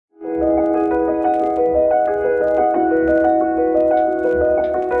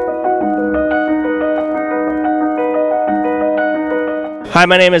Hi,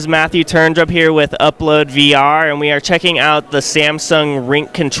 my name is Matthew Turndrup here with UploadVR, and we are checking out the Samsung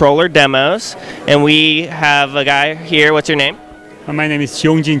Rink controller demos. And we have a guy here. What's your name? My name is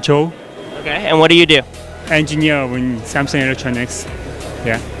Yongjin Cho, Okay, and what do you do? engineer in Samsung Electronics.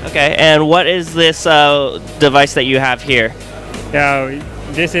 Yeah. Okay, and what is this device that you have here?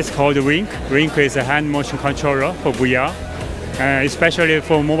 This is called Rink. Rink is a hand motion controller for VR, especially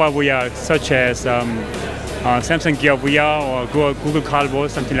for mobile VR, such as Samsung Gear VR or Google Cardboard,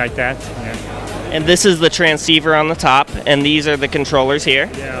 something like that. Yeah. And this is the transceiver on the top, and these are the controllers here.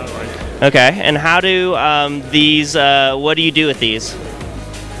 Yeah. Right. Okay, and how do these? What do you do with these?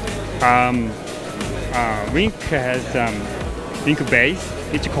 Rink has Rink base.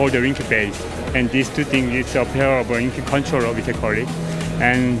 It's called the Rink base, and these two things is a pair of Rink controller, we call it.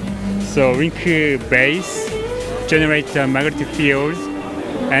 And so Rink base generates magnetic fields,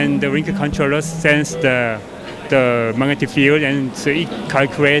 and the Rink controller sense the magnetic field, and so it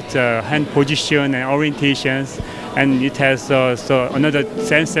calculates hand position and orientations, and it has so another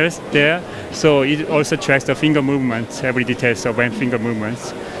sensors there, so it also tracks the finger movements, every details of hand finger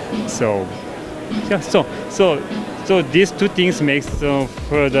movements. So yeah, so these two things makes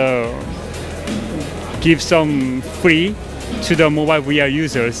further give some free to the mobile VR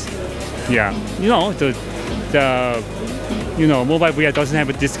users. Yeah, the mobile VR doesn't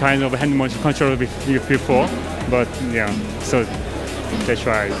have this kind of hand motion controller before, but yeah, so that's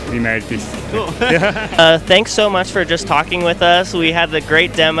why we made this. Cool. Thanks so much for just talking with us. We had the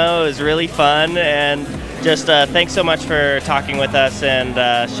great demo. It was really fun, and just thanks so much for talking with us and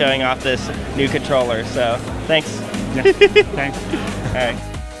showing off this new controller. So thanks. Yeah, thanks. All right.